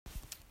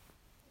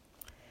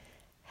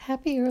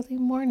Happy early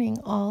morning,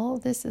 all.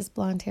 This is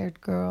Blonde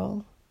Haired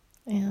Girl,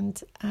 and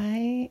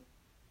I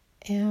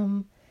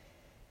am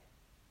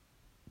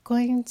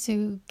going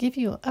to give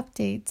you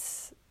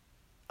updates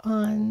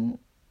on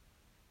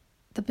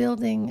the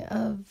building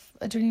of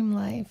a dream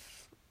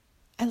life.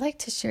 I like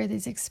to share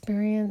these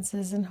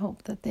experiences and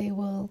hope that they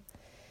will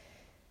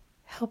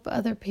help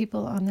other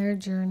people on their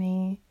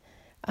journey.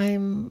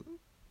 I'm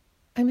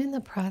in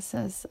the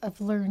process of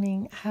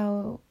learning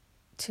how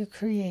to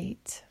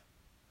create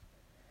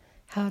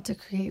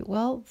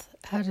wealth,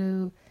 how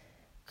to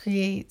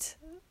create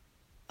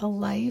a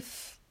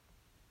life,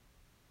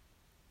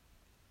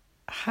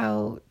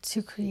 how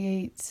to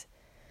create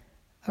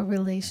a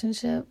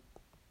relationship.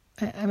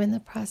 I'm in the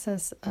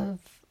process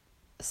of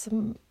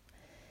some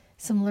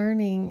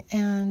learning,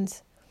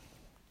 and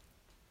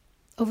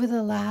over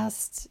the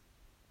last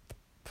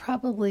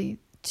probably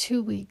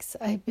 2 weeks,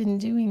 I've been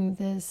doing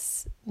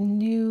this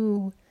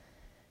new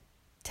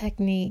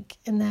technique,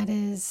 and that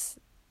is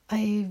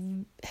I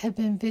have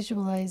been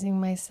visualizing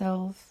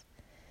myself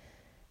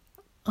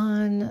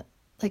on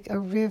like a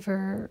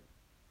river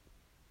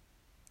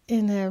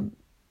in a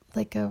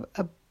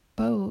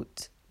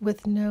boat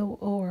with no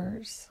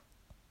oars.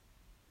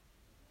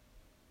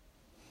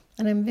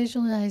 And I'm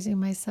visualizing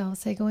myself,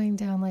 say, going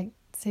down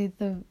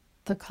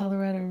the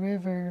Colorado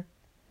River,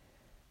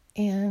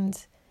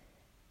 and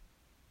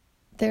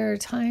there are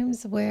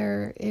times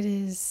where it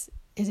is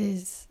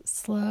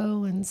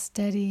slow and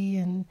steady,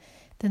 and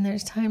then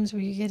there's times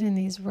where you get in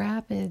these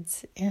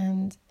rapids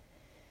and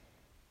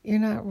you're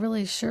not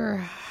really sure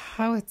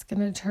how it's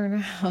going to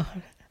turn out.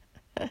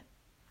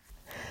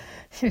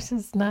 You're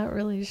just not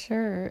really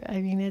sure. I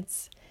mean,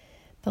 it's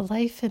the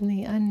life in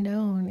the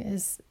unknown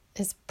is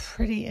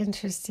pretty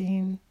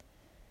interesting,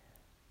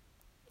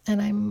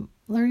 and I'm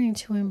learning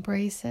to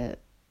embrace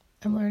it.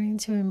 I'm learning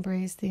to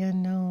embrace the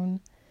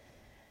unknown.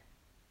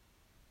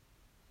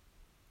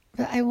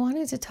 But I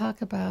wanted to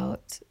talk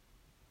about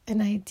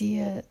an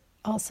idea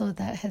also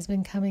that has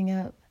been coming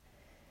up,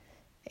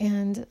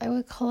 and I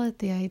would call it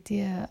the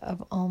idea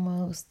of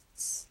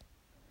almosts.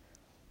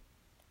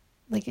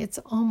 Like, it's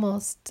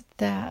almost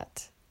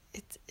that.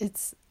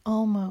 It's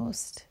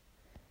almost.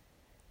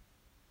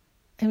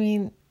 I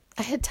mean,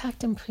 I had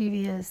talked in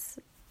previous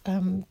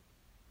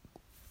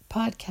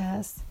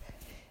podcasts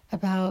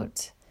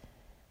about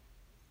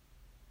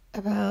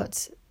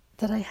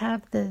that I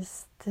have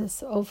this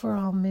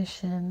overall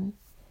mission,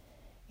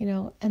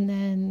 and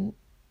then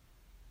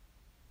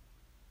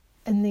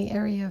in the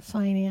area of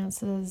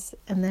finances,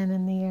 and then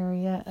in the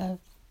area of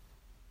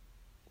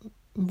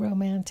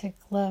romantic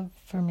love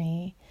for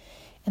me,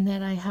 and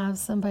that I have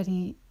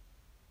somebody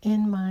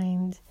in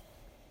mind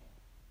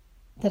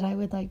that I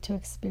would like to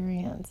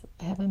experience.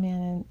 I have a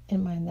man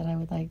in mind that I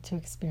would like to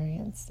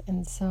experience.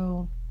 And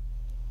so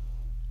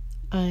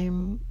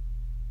I'm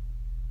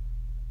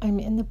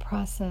in the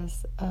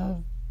process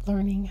of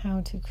learning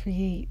how to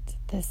create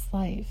this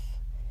life.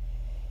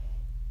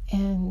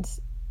 And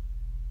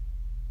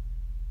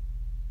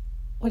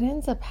what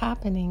ends up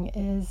happening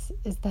is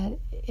that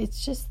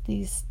it's just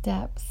these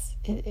steps.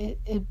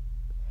 I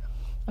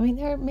mean,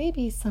 there may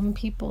be some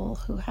people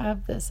who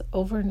have this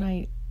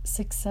overnight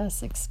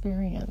success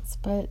experience,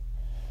 but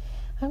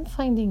I'm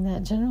finding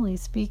that generally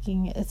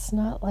speaking, it's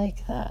not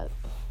like that.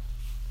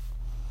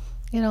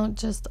 You don't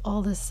just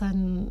all of a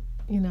sudden,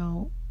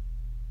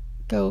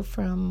 go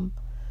from,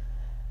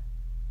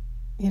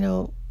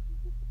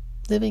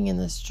 living in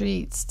the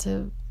streets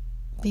to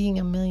being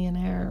a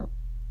millionaire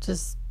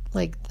just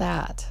like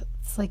that.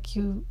 It's like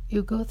you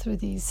go through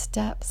these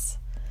steps,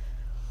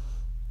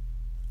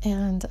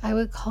 and I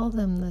would call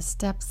them the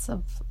steps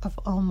of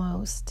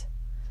almost.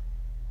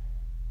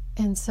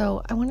 And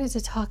so I wanted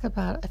to talk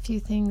about a few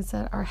things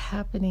that are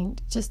happening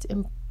just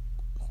in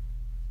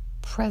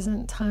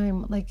present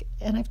time.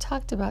 And I've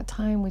talked about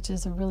time, which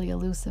is a really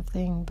elusive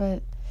thing,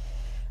 but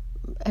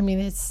I mean,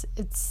 it's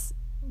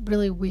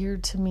really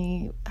weird to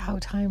me how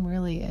time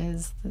really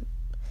is.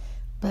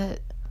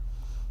 But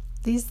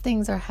these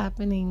things are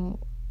happening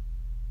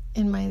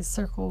in my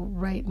circle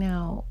right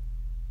now.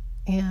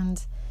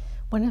 And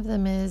one of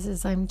them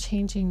is I'm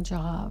changing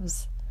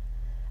jobs.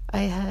 I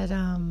had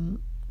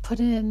put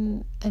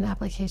in an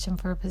application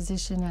for a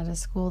position at a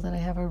school that I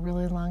have a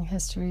really long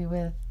history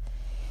with.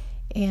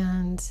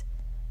 And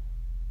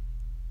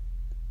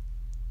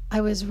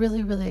I was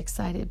really, really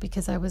excited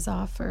because I was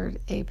offered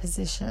a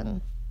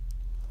position.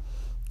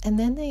 And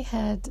then they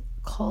had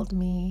called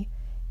me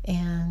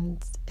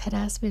and had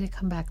asked me to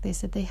come back. They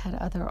said they had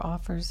other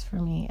offers for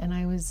me, and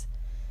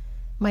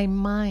my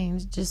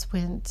mind just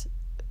went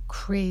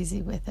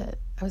crazy with it.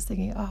 I was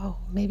thinking, oh,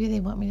 maybe they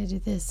want me to do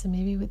this, and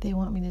maybe they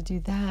want me to do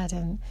that,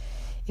 and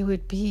it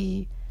would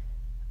be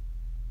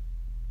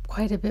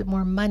quite a bit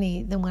more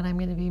money than what I'm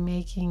going to be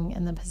making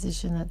in the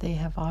position that they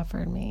have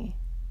offered me.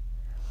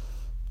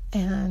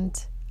 And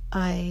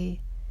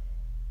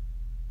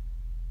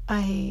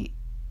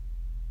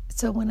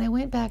so when I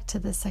went back to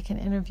the second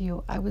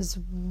interview, I was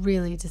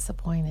really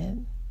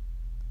disappointed.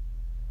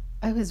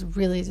 I was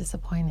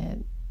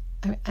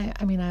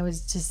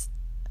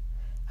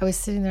I was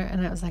sitting there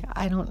and I was like,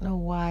 I don't know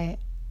why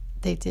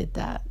they did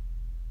that.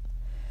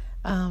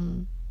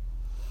 And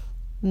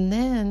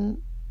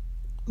then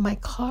my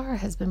car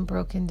has been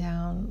broken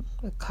down,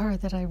 a car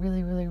that I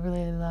really, really,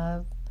 really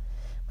love.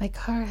 My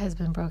car has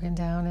been broken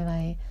down, and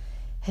I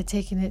had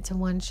taken it to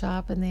one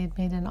shop and they had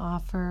made an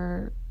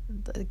offer,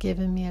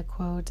 given me a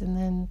quote, and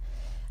then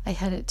I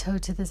had it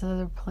towed to this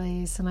other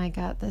place and I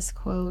got this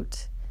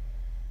quote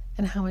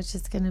and how much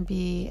it's going to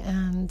be,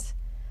 and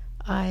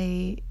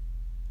I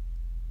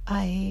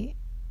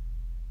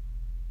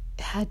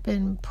had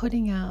been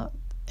putting out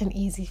an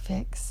easy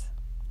fix.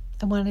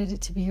 I wanted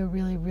it to be a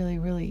really, really,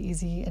 really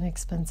easy and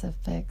expensive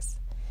fix.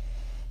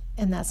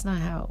 And that's not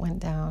how it went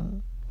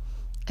down.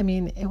 I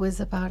mean, it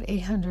was about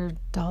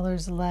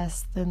 $800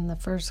 less than the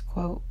first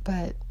quote,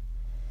 but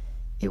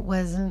it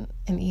wasn't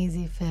an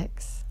easy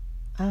fix.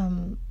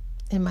 In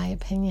my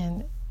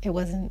opinion, it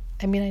wasn't.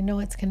 I mean, I know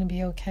it's going to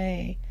be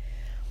okay.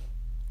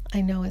 I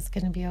know it's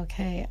going to be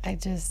okay.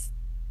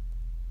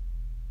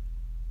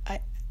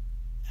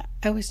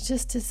 I was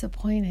just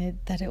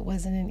disappointed that it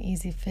wasn't an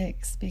easy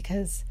fix,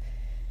 because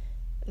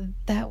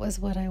that was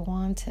what I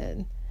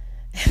wanted.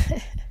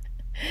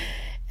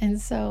 And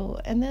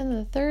then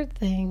the third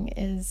thing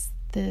is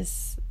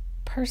this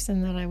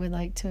person that I would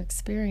like to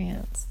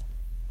experience.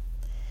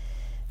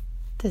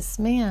 This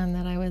man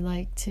that I would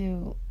like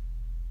to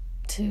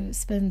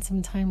spend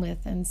some time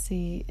with and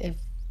see if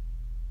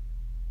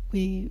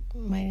we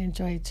might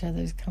enjoy each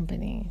other's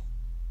company.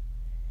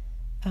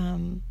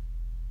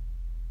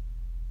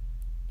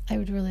 I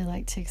would really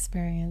like to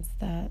experience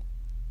that.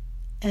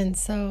 And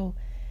so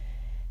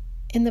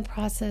in the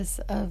process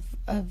of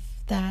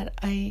that,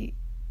 I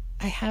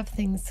have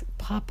things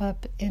pop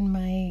up in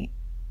my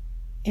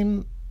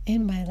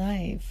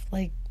life,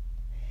 like,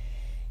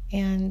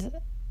 and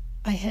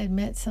I had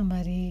met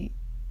somebody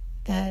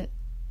that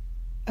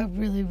a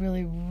really,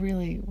 really,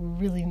 really,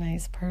 really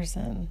nice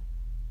person.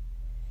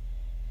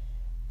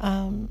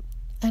 And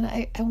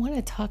I want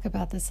to talk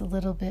about this a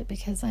little bit,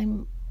 because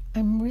I'm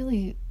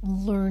really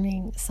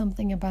learning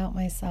something about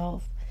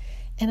myself,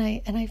 and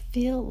I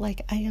feel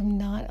like I am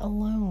not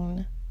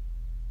alone.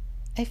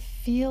 I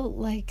feel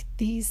like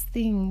these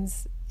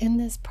things in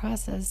this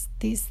process,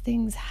 these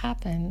things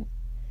happen.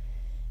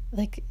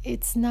 Like,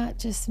 it's not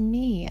just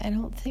me. I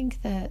don't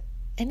think that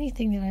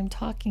anything that I'm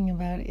talking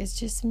about is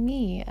just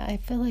me. I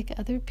feel like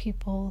other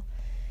people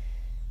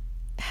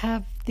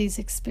have these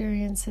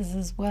experiences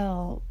as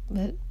well.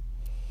 But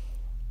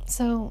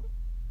so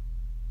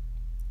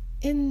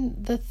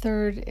in the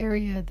third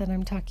area that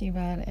I'm talking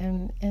about,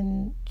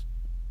 and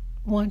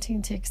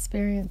wanting to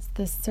experience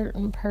this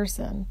certain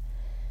person,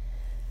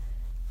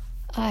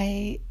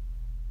 I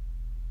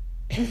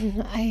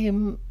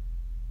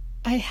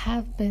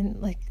have been,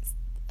 like,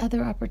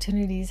 other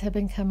opportunities have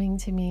been coming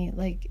to me,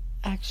 like,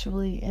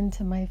 actually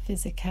into my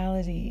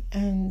physicality.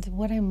 And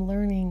what I'm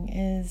learning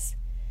is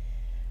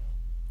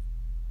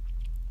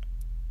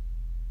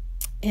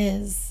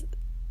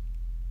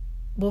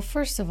well,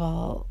 first of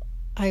all,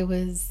 I'll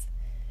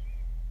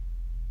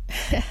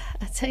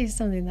tell you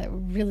something that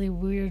really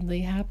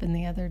weirdly happened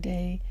the other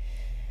day.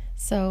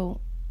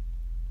 So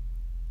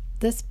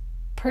this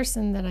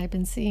person that I've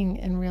been seeing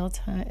in real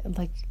time,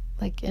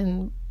 like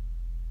in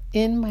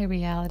my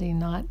reality,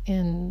 not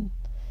in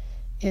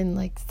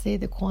like, say,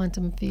 the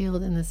quantum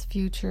field, in this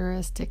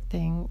futuristic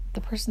thing,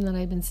 the person that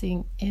I've been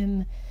seeing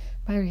in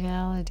my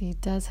reality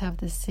does have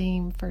the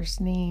same first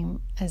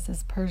name as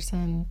this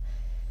person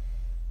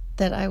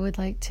that I would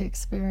like to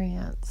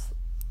experience.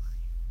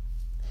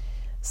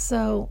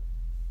 So,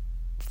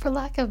 for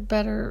lack of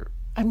better,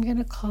 I'm going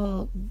to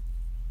call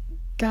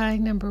guy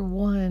number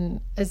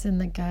one as in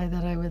the guy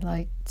that I would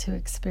like to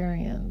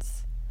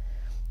experience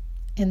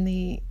in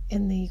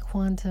the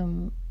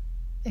quantum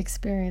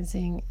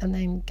experiencing, and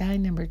then guy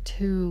number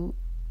two,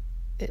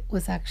 it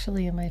was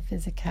actually in my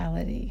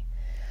physicality.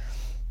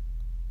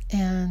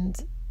 And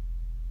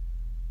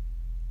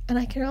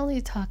I can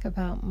only talk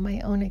about my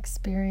own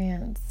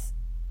experience.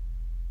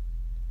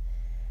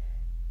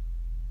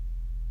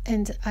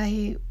 And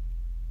I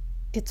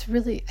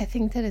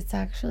think that it's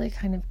actually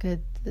kind of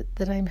good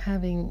that I'm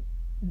having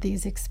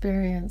these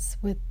experiences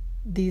with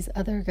these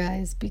other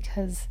guys,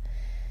 because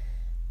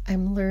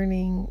I'm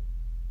learning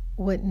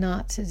what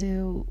not to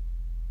do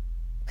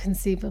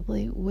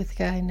conceivably with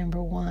guy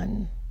number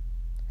one.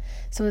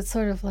 So it's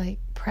sort of like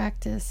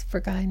practice for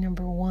guy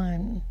number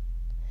one,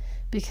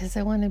 because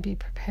I want to be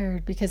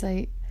prepared, because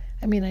I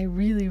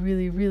really,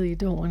 really, really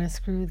don't want to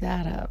screw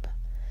that up.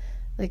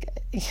 Like,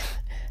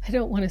 I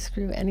don't want to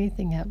screw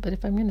anything up, but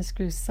if I'm going to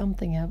screw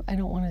something up, I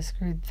don't want to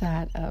screw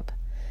that up.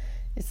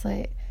 It's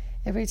like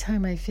every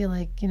time I feel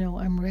like,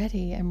 I'm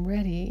ready,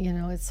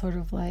 it's sort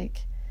of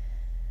like,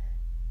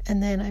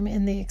 and then I'm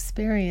in the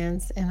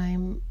experience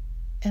and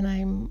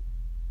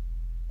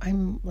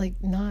I'm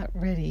like not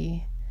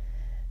ready.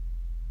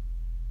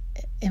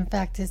 In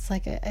fact, it's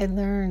like I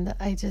learned that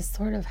I just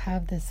sort of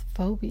have this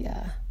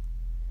phobia.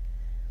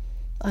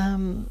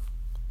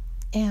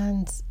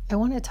 And I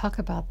want to talk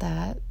about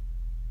that,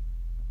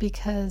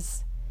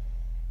 because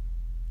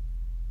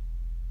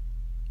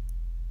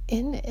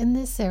in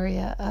this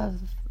area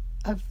of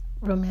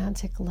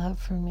romantic love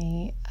for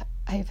me,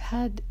 I've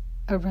had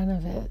a run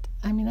of it.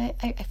 I mean,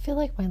 I feel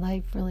like my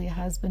life really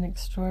has been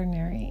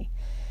extraordinary.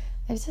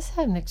 I've just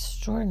had an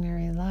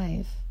extraordinary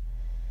life.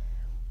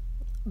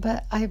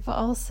 But I've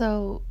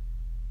also,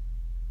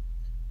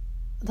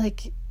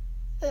 like,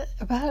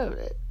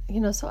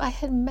 so I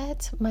had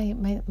met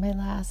my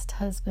last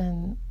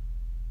husband.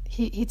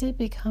 He did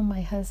become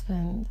my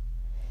husband.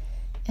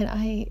 And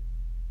I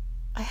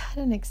had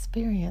an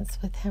experience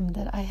with him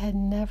that I had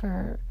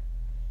never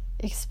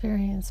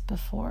experienced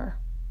before.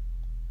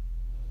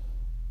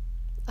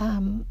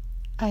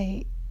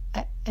 I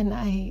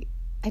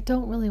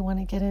don't really want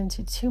to get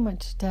into too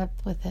much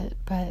depth with it,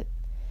 but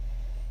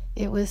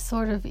it was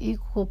sort of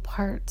equal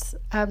parts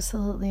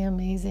absolutely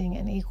amazing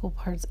and equal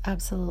parts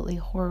absolutely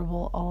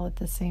horrible all at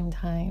the same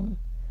time.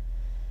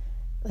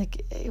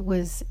 Like it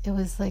was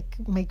like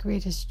my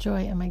greatest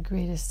joy and my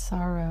greatest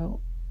sorrow,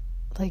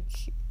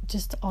 like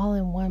just all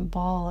in one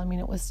ball. I mean,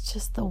 it was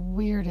just the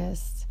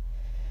weirdest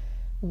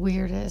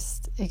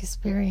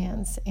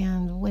experience.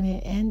 And when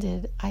it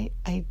ended, I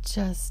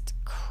just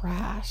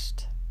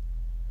crashed.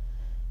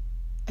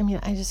 I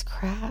mean, I just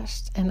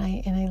crashed, and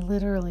I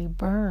literally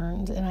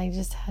burned, and I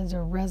just had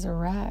to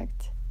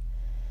resurrect.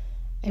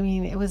 I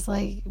mean, it was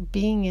like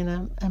being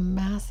in a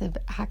massive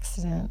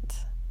accident,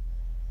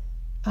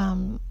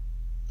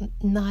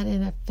 not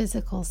in a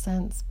physical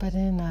sense, but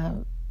in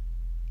a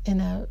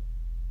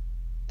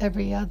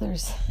every other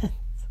sense.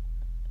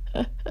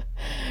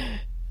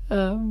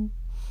 And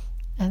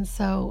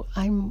so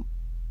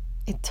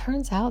it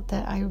turns out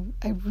that I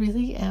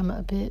really am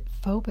a bit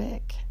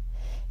phobic.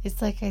 It's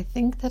like I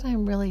think that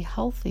I'm really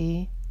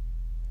healthy.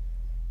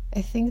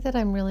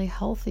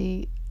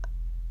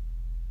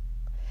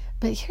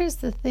 But here's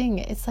the thing.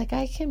 It's like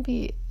I can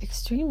be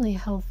extremely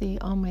healthy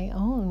on my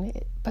own,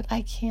 but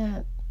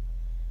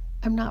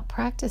I'm not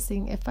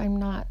practicing if I'm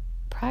not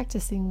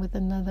practicing with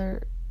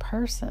another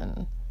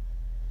person.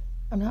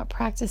 I'm not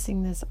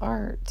practicing this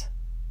art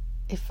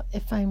if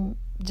I'm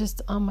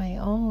just on my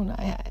own.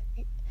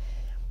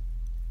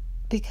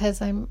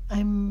 Because I'm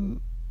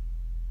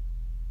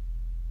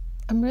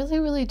really,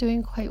 really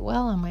doing quite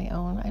well on my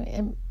own.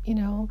 And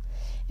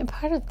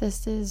part of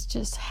this is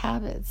just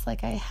habits.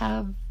 Like I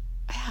have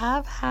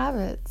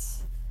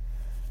habits.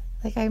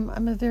 Like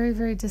I'm a very,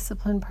 very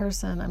disciplined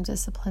person. I'm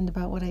disciplined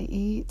about what I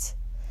eat.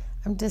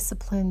 I'm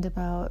disciplined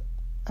about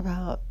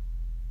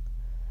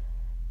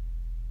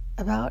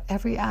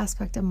every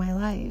aspect of my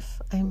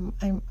life.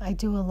 I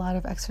do a lot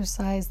of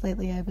exercise.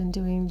 Lately I've been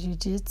doing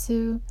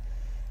jiu-jitsu.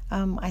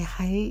 I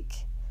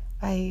hike.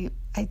 I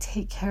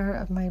take care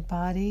of my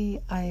body.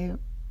 I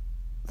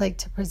like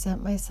to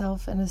present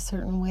myself in a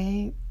certain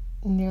way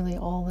nearly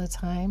all the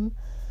time.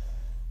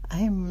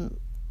 I'm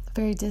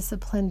very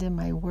disciplined in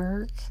my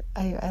work.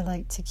 I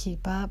like to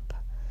keep up.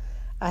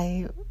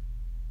 I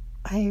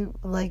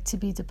like to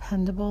be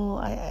dependable.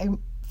 I'm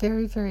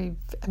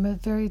a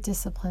very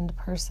disciplined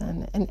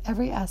person. In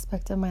every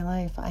aspect of my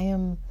life, I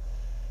am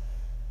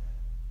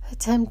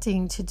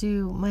attempting to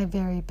do my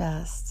very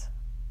best.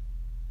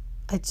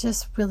 I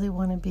just really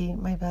want to be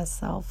my best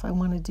self. I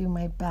want to do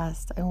my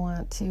best. I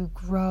want to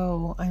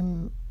grow.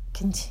 I'm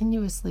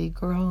continuously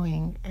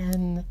growing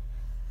in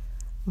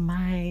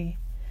my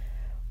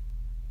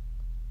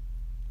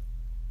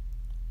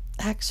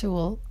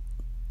actual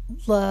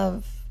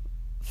love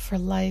for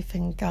life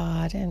and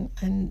God.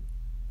 And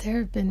there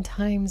have been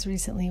times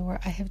recently where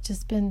I have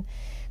just been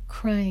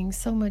crying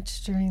so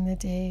much during the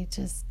day,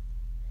 just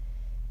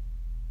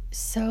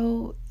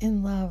so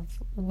in love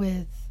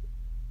with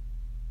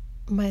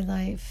my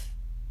life,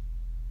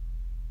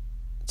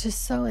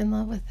 just so in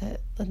love with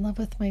it, in love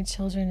with my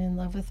children, in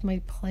love with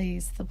my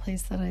place, the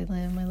place that I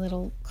live, my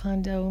little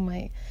condo,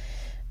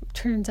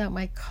 turns out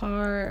my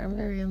car. I'm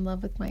very in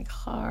love with my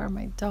car,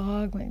 my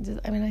dog,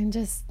 I'm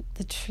just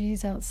the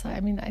trees outside.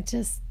 I mean, I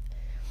just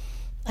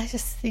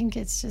think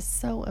it's just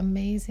so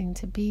amazing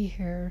to be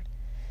here.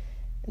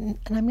 And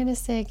I'm going to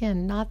say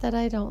again, not that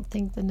I don't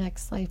think the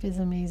next life is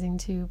amazing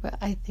too, but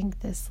I think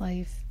this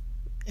life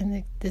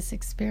and this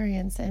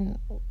experience and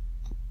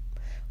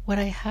what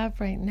I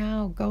have right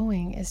now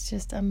going is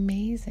just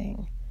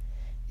amazing.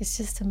 It's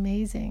just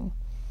amazing.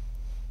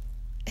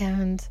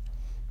 And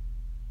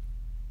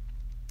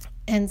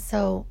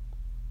so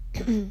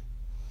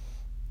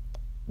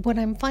what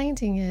I'm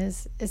finding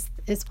is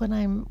when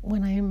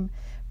I'm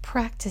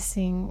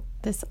practicing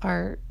this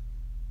art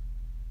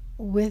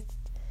with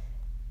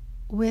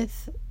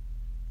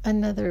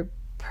another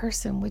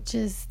person, which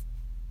is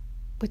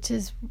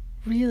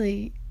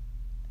really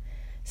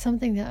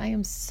something that I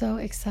am so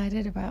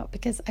excited about,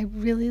 because I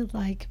really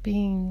like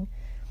to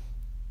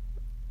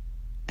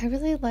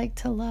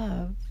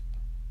love.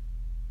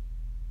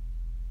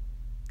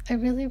 I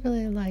really,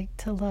 really like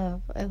to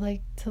love. I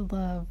like to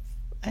love.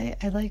 I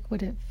like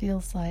what it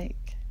feels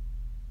like.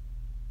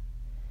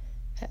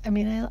 I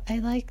mean, I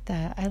like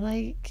that. I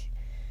like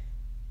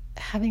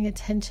having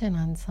attention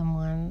on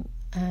someone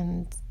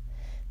and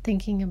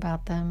thinking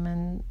about them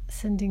and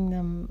sending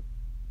them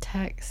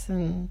texts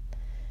and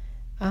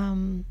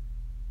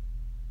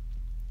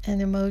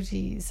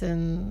emojis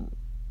and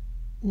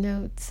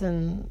notes,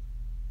 and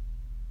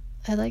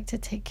I like to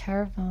take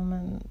care of them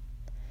and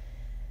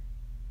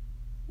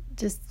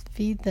just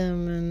feed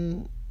them,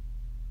 and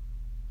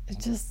I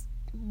just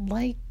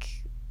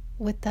like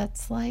what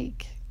that's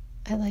like.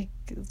 I like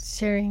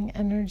sharing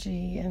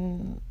energy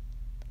and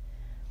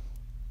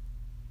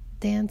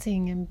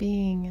dancing and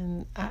being,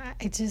 and I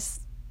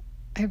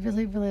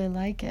really, really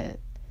like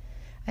it.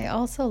 I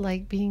also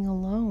like being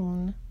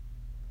alone.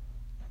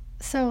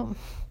 So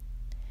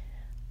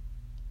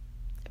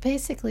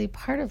basically,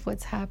 part of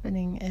what's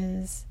happening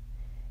is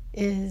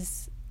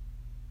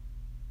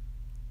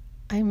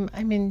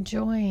I'm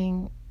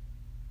enjoying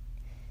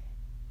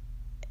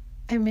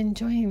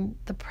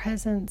the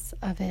presence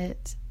of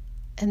it,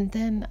 and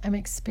then I'm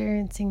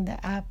experiencing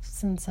the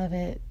absence of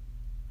it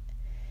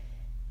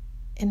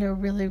in a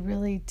really,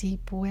 really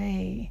deep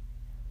way.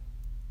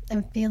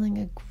 I'm feeling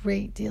a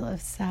great deal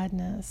of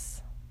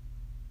sadness,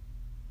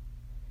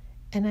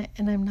 and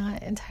I'm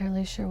not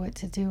entirely sure what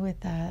to do with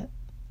that,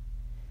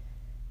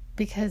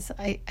 because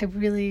I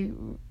really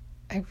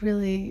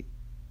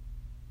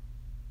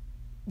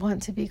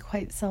want to be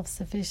quite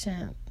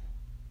self-sufficient.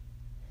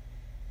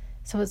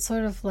 So it's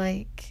sort of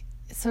like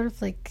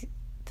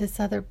this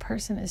other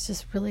person is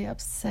just really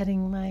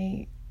upsetting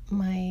my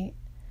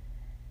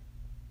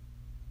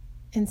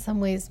in some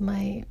ways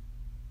my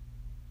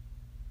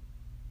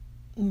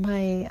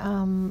I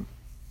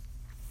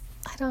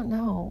don't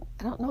know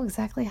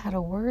exactly how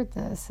to word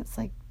this. It's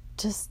like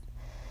just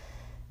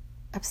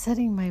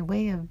upsetting my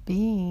way of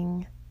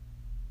being,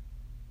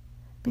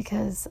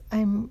 because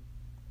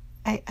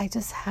I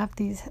just have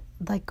these,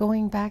 like,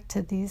 going back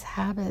to these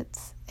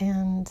habits,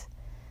 and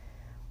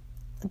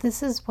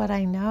this is what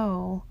I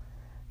know,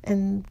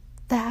 and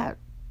that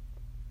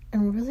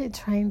I'm really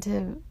trying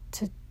to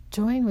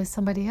join with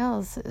somebody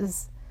else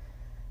is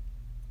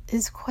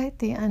quite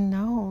the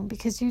unknown,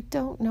 because you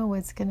don't know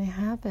what's going to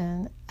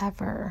happen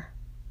ever.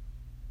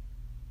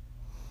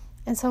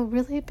 And so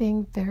really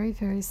being very,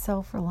 very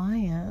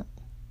self-reliant,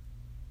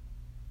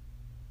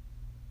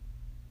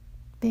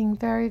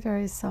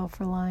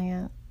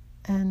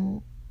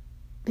 and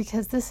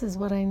because this is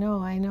what I know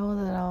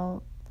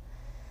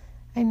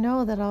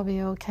that I'll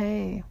be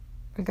okay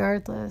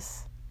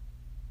regardless.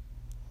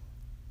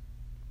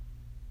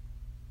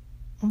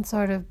 And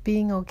sort of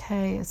being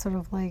okay is sort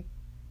of like,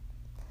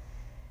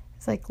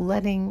 it's like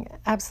letting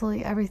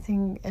absolutely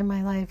everything in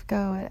my life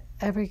go at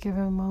every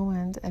given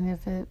moment, and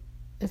if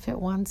it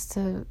wants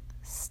to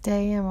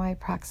stay in my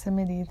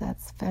proximity,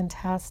 that's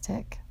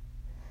fantastic.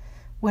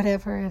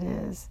 Whatever it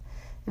is,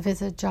 if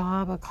it's a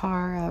job, a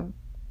car, a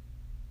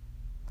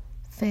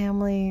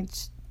family,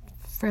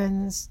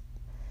 friends,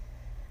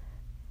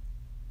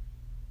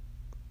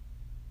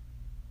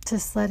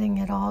 just letting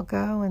it all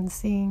go and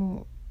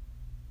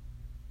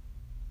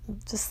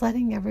just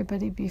letting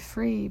everybody be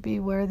free, be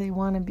where they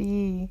want to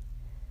be,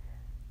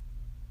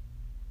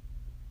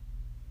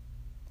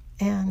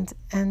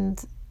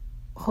 and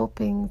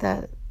hoping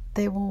that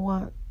they will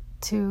want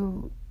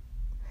to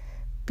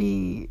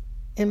be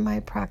in my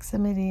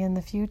proximity in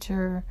the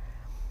future.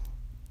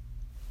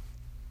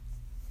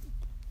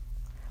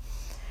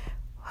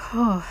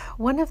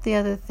 One of the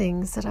other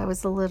things that I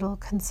was a little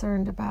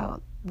concerned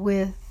about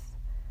with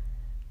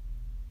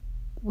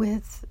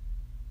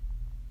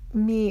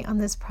me on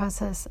this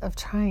process of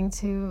trying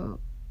to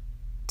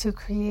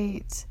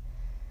create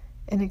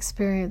an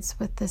experience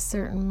with this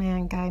certain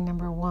man, guy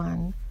number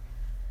one,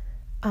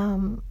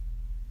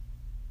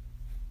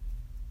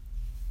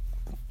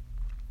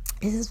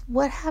 is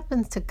what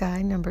happens to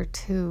guy number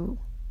two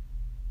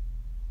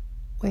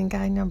when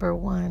guy number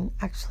one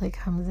actually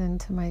comes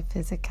into my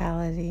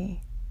physicality.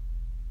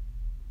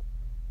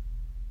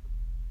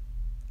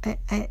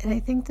 And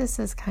I think this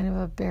is kind of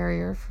a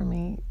barrier for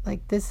me.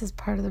 Like, this is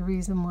part of the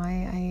reason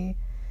why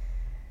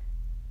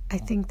I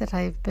think that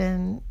I've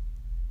been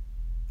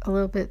a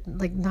little bit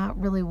like not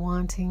really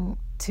wanting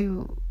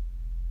to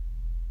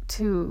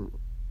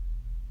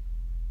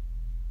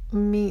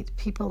meet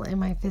people in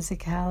my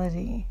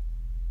physicality,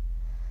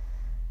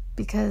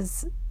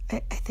 because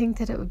I think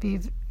that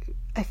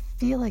I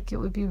feel like it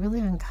would be really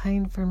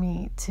unkind for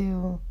me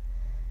to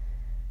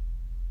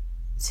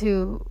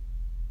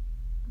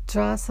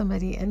draw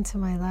somebody into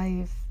my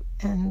life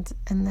and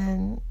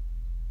then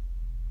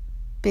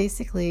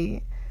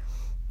basically,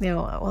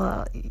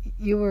 well,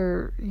 you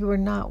were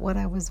not what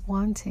I was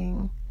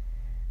wanting.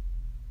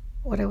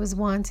 What I was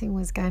wanting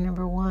was guy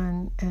number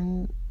one,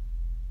 and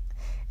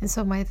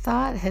so my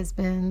thought has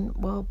been,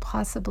 well,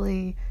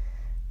 possibly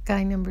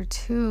guy number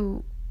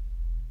two,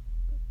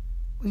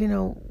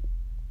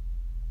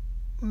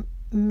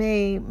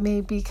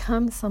 may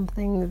become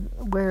something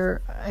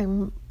where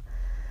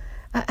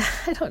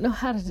I don't know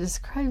how to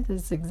describe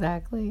this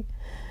exactly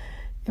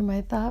in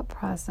my thought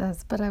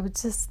process, but I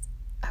was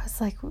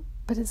like,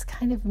 but it's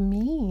kind of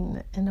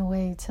mean in a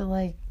way to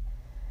like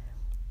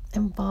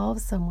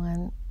involve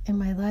someone in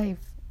my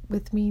life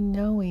with me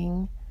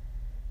knowing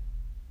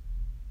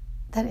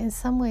that in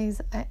some ways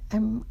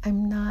I'm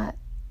not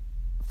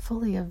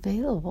fully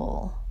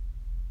available.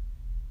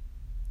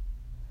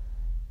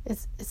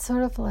 it's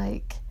sort of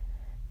like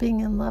being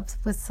in love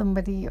with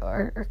somebody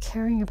or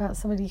caring about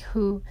somebody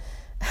who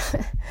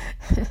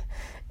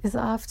is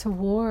off to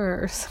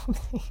war or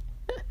something.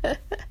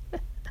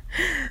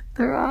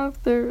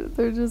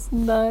 They're just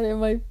not in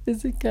my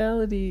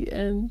physicality,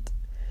 and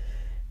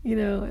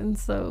and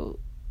so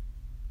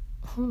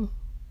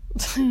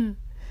in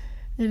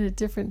a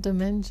different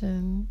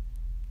dimension,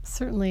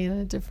 certainly in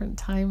a different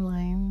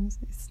timeline,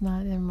 it's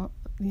not in,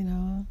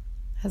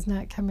 has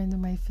not come into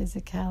my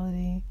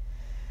physicality.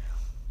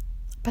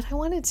 But I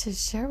wanted to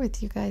share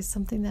with you guys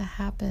something that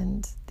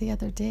happened the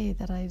other day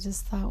that I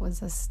just thought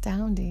was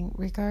astounding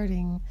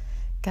regarding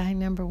guy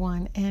number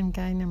 1 and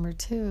guy number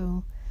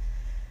 2.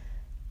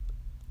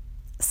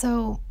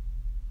 So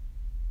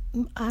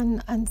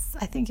on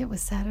I think it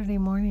was Saturday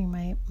morning,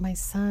 my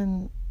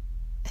son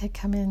had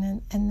come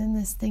in, and then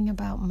this thing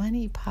about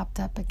money popped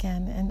up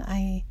again, and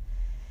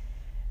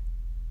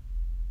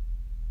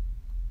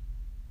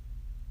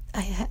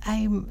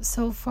I'm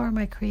so far,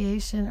 my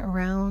creation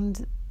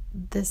around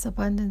this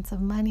abundance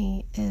of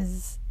money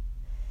is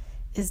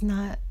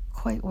not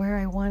quite where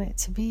I want it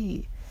to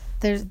be.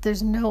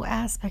 There's no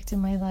aspect in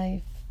my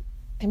life.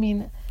 I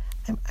mean,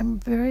 I'm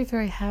very,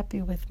 very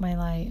happy with my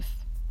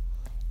life,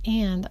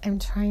 and I'm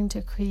trying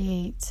to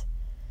create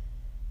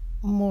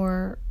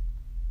more,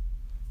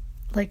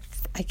 like,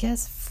 I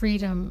guess,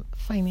 freedom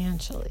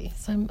financially.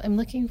 So I'm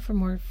looking for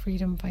more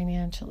freedom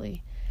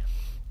financially.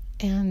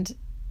 And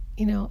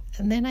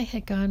and then I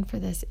had gone for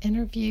this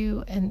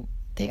interview, and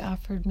they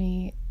offered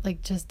me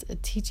like just a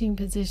teaching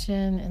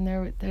position,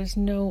 and there's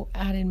no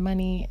added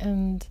money.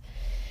 And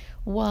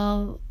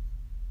while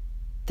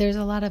there's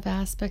a lot of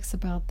aspects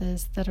about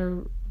this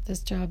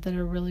job that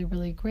are really,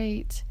 really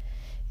great,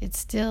 it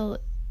still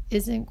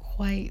isn't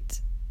quite,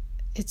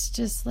 it's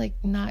just like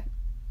not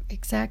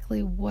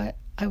exactly what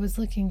I was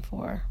looking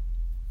for.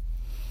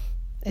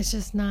 It's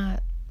just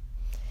not.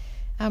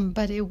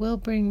 But it will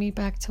bring me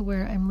back to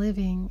where I'm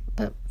living.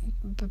 But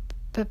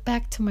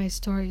back to my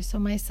story. So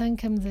my son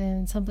comes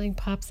in, something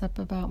pops up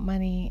about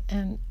money,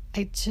 and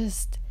I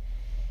just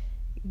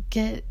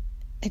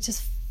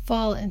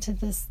fall into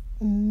this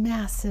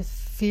massive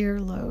fear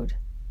mode.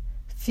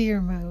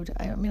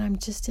 I mean, I'm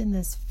just in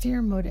this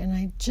fear mode, and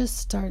I just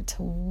start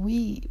to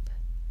weep.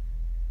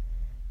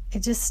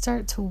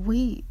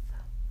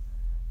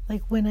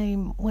 Like when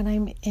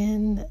I'm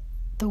in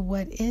the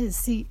what is.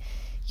 See,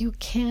 you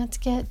can't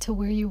get to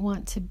where you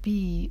want to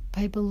be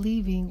by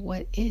believing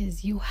what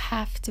is. You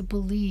have to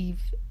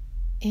believe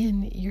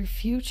in your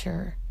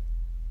future.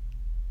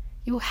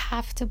 You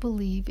have to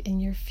believe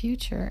in your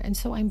future. And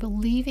so I'm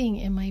believing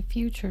in my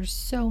future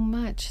so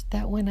much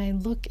that when I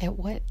look at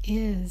what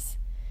is,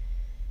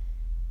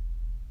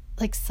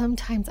 like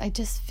sometimes I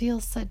just feel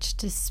such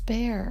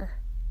despair.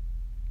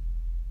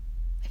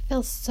 I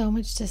feel so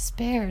much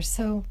despair.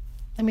 So,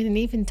 I mean, and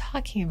even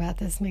talking about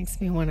this makes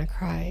me want to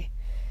cry.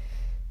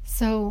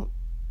 So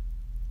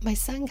my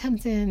son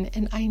comes in,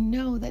 and I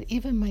know that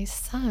even my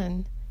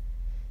son,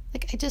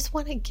 like, I just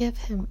want to give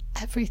him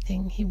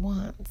everything he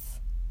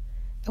wants.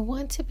 I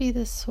want to be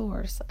the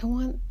source. I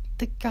want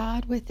the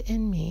God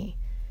within me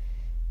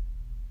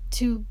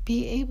to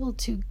be able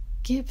to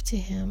give to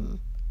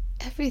him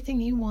everything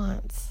he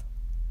wants.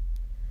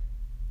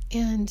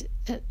 And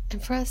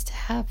for us to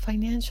have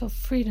financial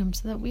freedom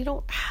so that we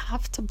don't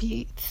have to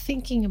be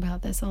thinking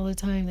about this all the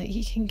time, that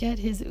he can get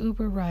his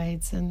Uber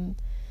rides and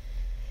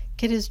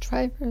get his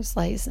driver's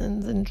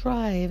license and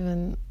drive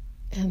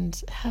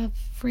and have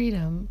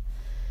freedom.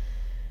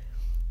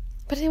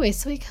 But anyway,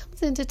 so he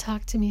comes in to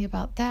talk to me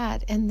about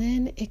that, and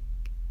then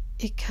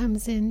it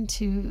comes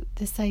into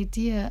this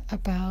idea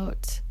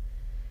about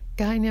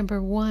guy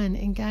number 1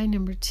 and guy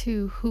number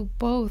 2, who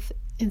both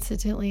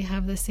incidentally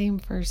have the same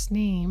first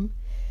name.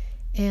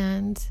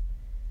 And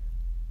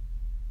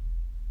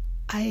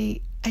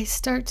I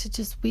start to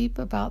just weep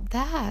about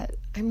that.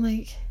 I'm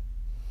like,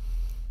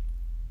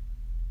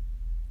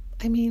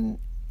 I mean,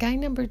 guy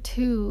number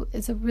 2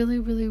 is a really,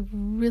 really,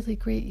 really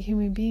great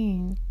human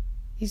being.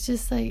 He's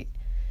just like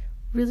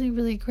really,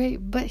 really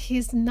great, but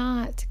he's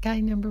not guy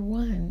number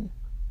 1.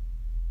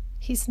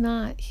 He's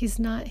not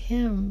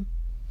him.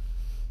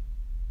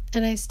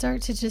 And I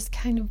start to just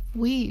kind of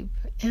weep,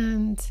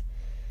 and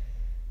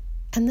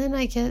then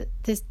I get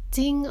this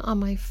ding on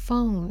my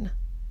phone.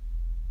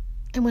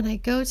 And when I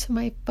go to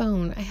my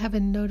phone, I have a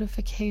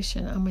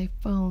notification on my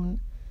phone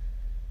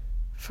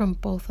from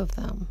both of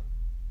them.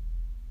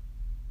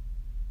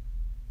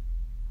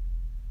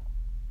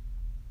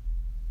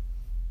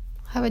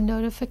 I have a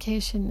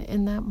notification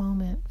in that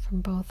moment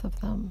from both of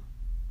them.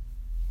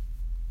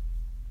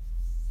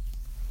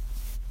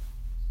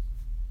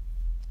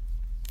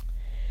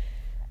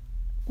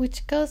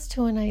 Which goes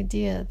to an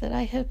idea that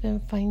I have been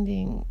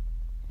finding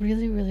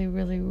really, really,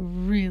 really,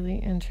 really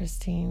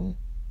interesting.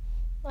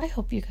 I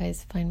hope you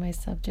guys find my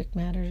subject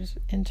matters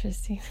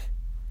interesting.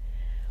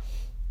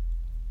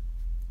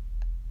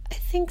 I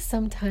think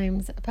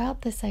sometimes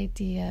about this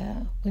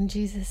idea when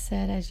Jesus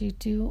said, "As you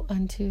do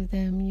unto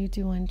them, you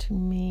do unto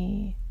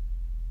me."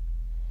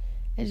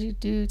 as you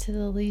do to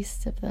the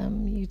least of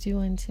them, you do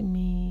unto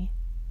me.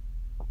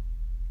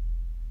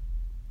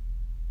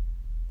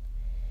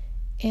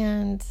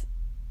 And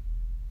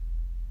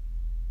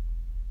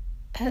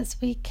as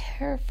we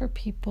care for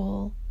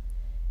people,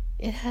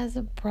 it has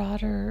a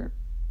broader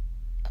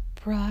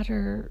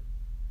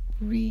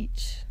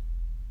reach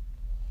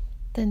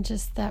than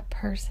just that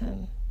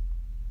person.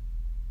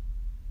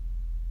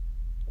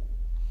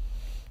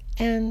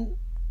 And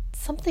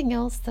something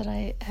else that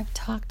I have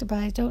talked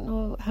about, I don't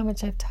know how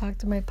much I've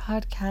talked in my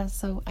podcast,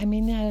 so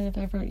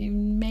you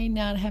may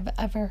not have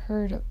ever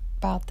heard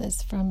about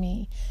this from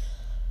me.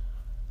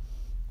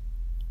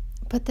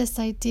 But this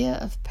idea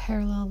of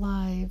parallel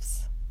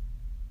lives,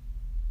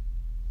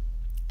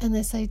 and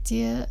this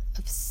idea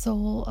of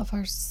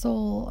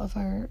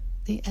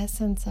the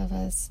essence of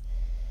us,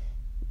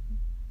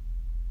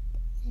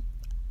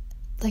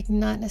 like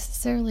not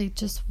necessarily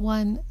just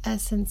one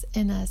essence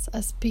in us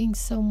being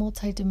so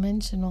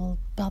multidimensional,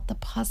 about the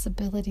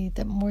possibility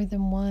that more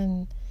than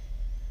one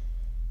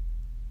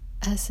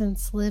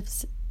essence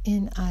lives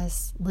in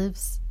us,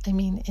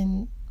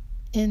 in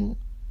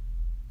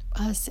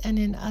us and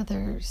in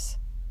others.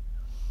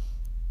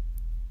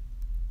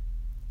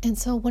 And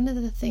so one of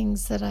the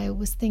things that I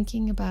was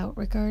thinking about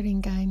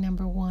regarding guy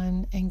number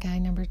 1 and guy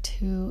number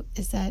 2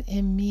 is that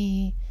in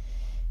me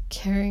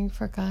caring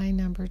for guy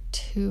number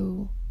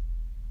 2,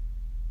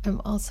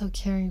 I'm also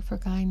caring for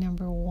guy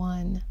number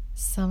 1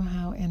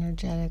 somehow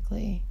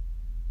energetically.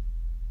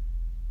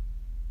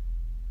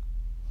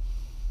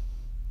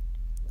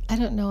 I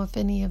don't know if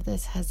any of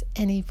this has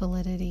any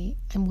validity.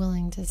 I'm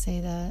willing to say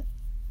that.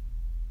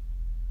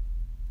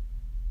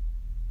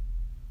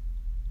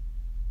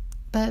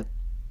 But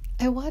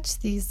I watch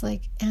these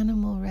like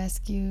animal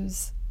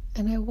rescues,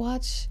 and I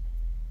watch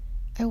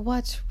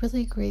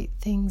really great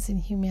things in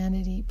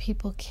humanity,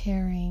 people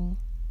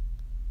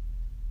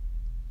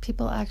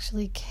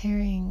actually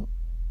caring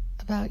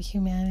about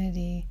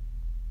humanity.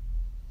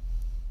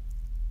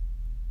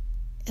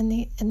 And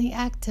the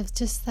act of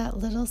just that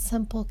little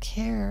simple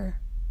care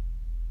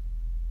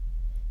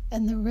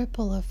and the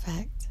ripple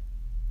effect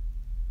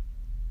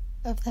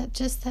of that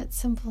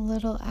simple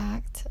little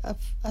act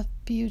of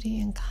beauty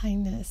and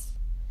kindness,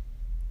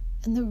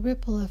 and the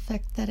ripple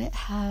effect that it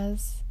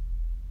has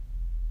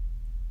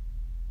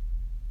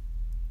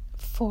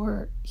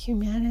for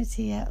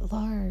humanity at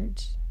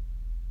large.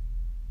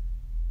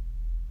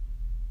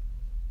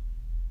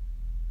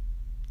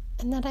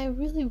 And that I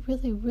really,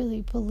 really,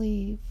 really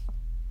believe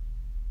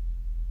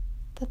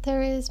that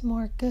there is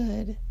more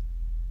good,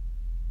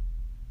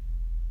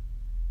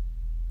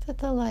 that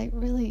the light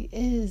really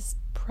is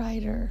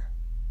brighter,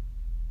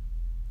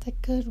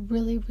 that good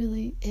really,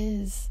 really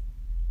is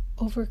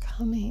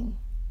overcoming.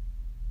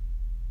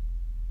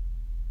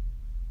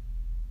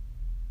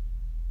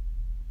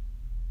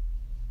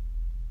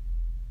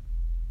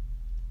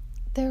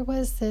 There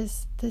was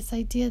this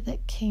idea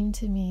that came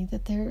to me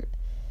that there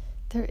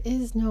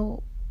is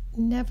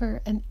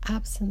never an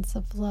absence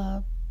of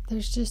love.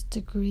 There's just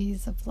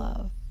degrees of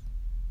love.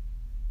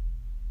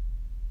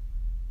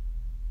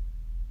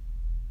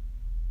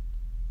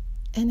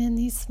 And in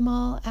these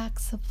small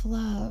acts of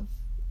love,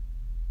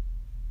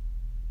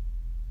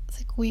 it's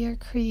like we are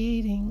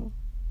creating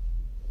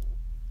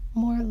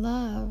more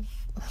love.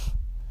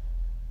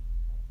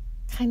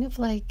 Kind of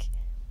like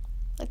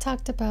I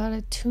talked about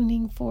a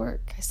tuning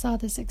fork. I saw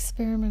this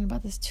experiment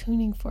about this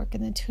tuning fork,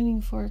 and the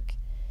tuning fork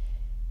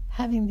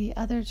having the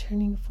other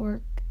tuning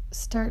fork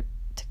start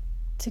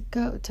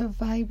to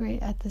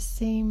vibrate at the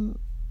same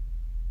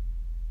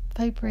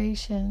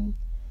vibration.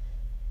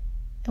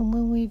 And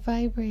when we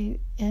vibrate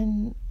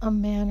in a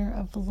manner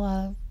of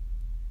love,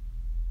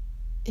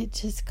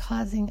 it's just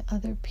causing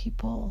other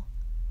people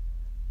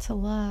to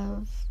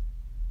love.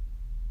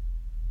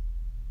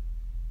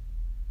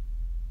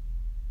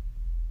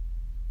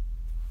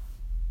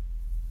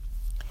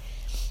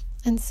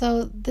 And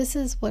so this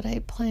is what I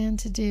plan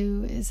to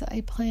do, is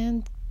I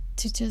plan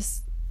to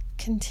just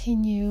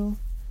continue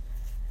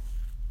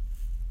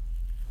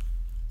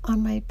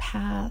on my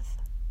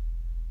path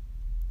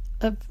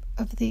of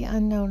the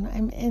unknown.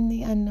 I'm in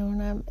the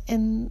unknown. I'm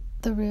in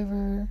the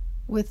river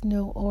with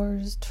no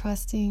oars,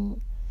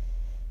 trusting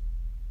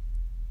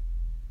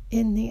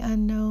in the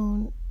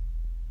unknown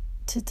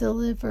to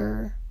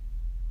deliver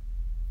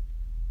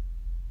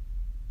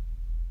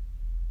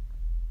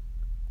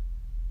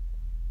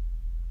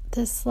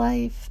this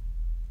life.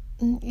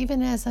 And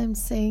even as I'm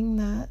saying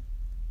that,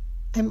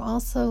 I'm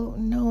also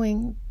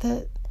knowing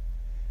that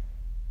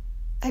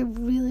I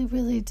really,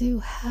 really do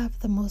have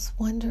the most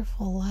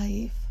wonderful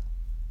life.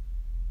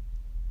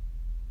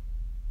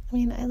 I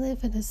mean, I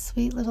live in a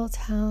sweet little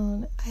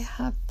town. I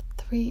have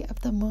 3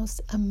 of the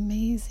most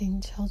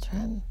amazing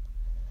children.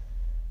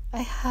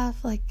 I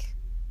have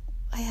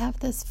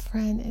this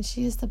friend, and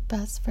she is the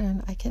best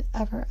friend I could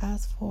ever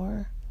ask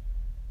for.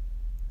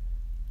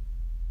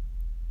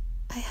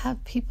 I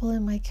have people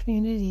in my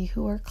community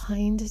who are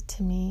kind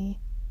to me.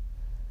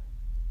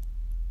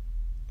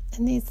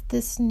 And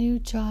this new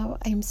job,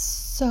 I'm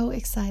so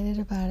excited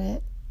about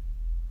it.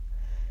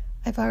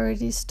 I've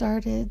already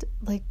started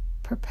like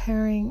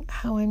preparing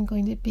how I'm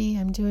going to be.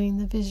 I'm doing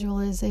the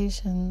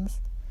visualizations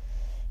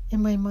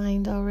in my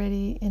mind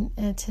already in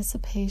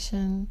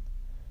anticipation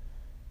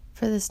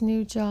for this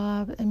new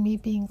job and me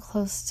being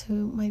close to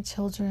my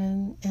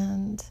children,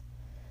 and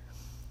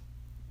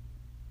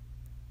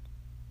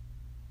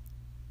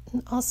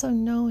also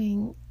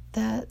knowing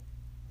that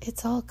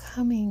it's all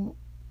coming,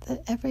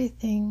 that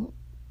everything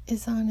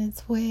is on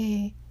its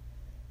way.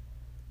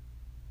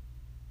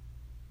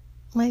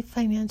 My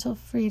financial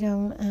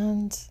freedom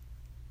and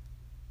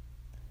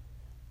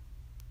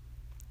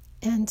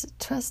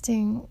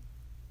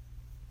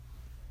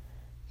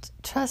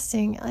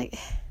trusting, like,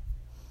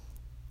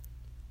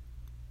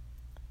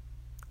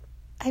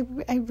 I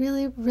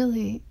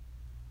really,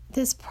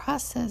 this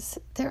process,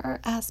 there are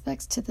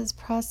aspects to this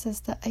process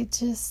that I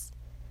just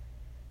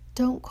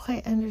don't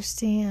quite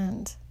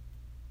understand.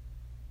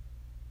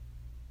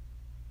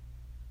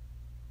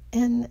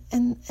 And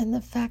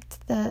the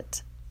fact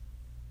that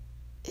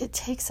it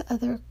takes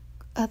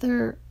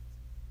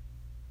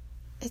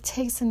it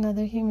takes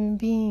another human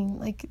being,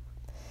 like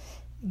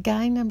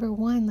guy number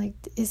one, like,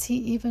 is he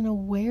even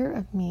aware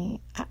of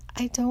me?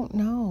 I don't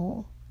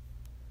know.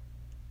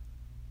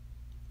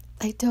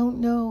 I don't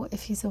know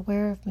if he's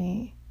aware of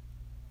me.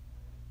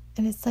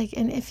 And it's like,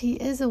 and if he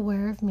is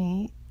aware of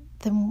me,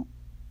 then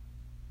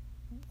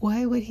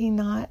why would he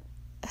not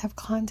have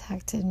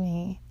contacted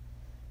me?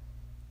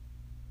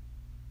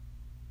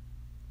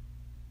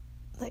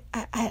 Like,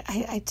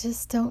 I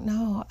just don't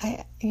know.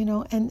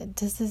 And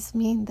does this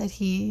mean that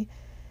he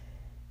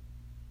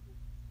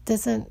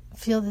doesn't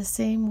feel the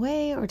same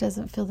way, or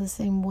doesn't feel the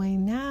same way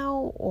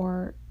now?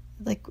 Or,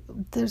 like,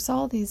 there's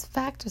all these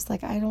factors.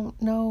 Like, I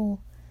don't know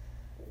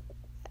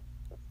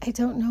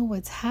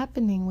what's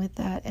happening with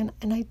that.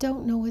 And I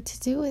don't know what to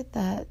do with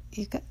that.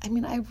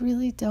 I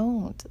really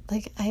don't.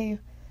 Like, I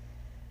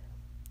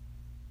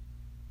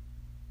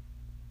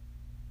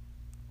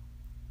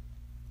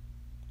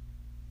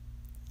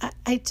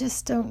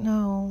just don't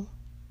know.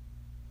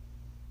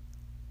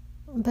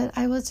 But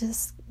I will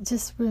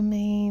just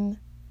remain.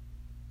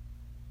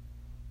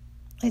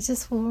 I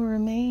just will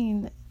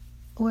remain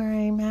where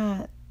I'm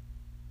at.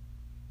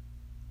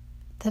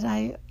 That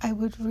I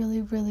would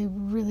really, really,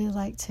 really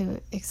like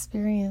to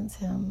experience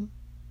him.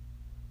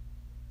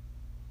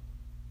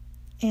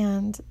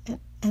 And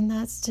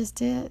that's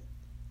just it.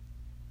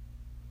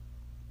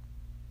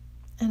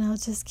 And I'll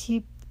just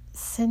keep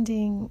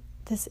sending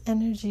this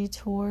energy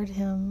toward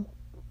him.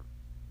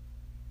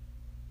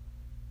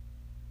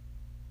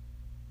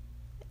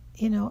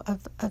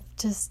 Of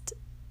just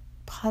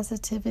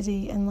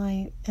positivity and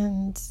light,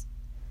 and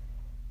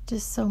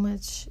just so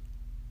much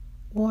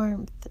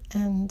warmth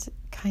and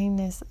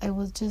kindness. I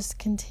will just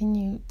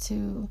continue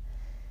to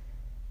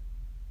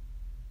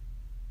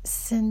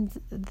send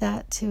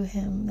that to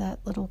him, that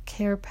little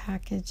care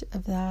package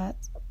of that.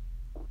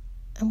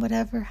 And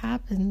whatever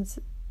happens.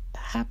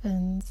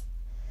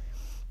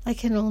 I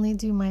can only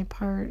do my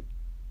part.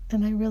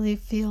 And I really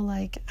feel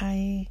like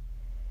I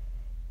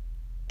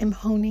am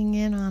honing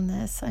in on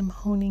this. I'm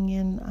honing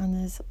in on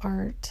this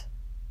art.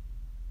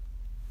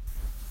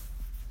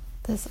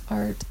 This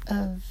art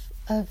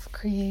of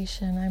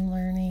creation I'm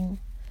learning.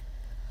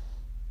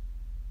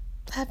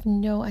 I have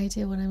no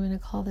idea what I'm going to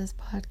call this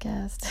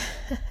podcast.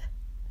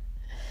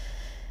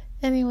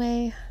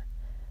 Anyway,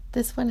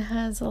 this one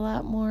has a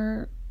lot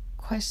more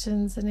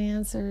questions than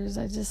answers.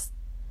 I just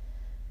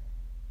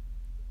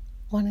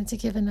wanted to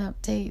give an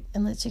update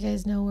and let you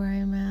guys know where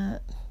I'm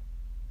at.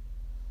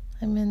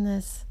 I'm in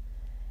this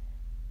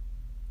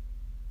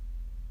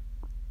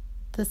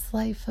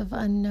life of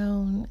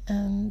unknown,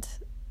 and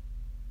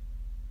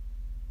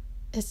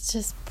it's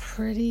just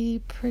pretty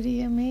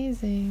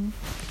amazing.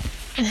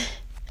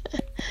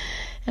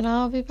 And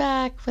I'll be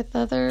back with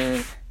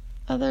other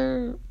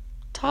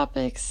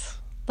topics.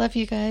 Love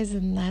you guys,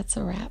 and that's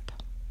a wrap.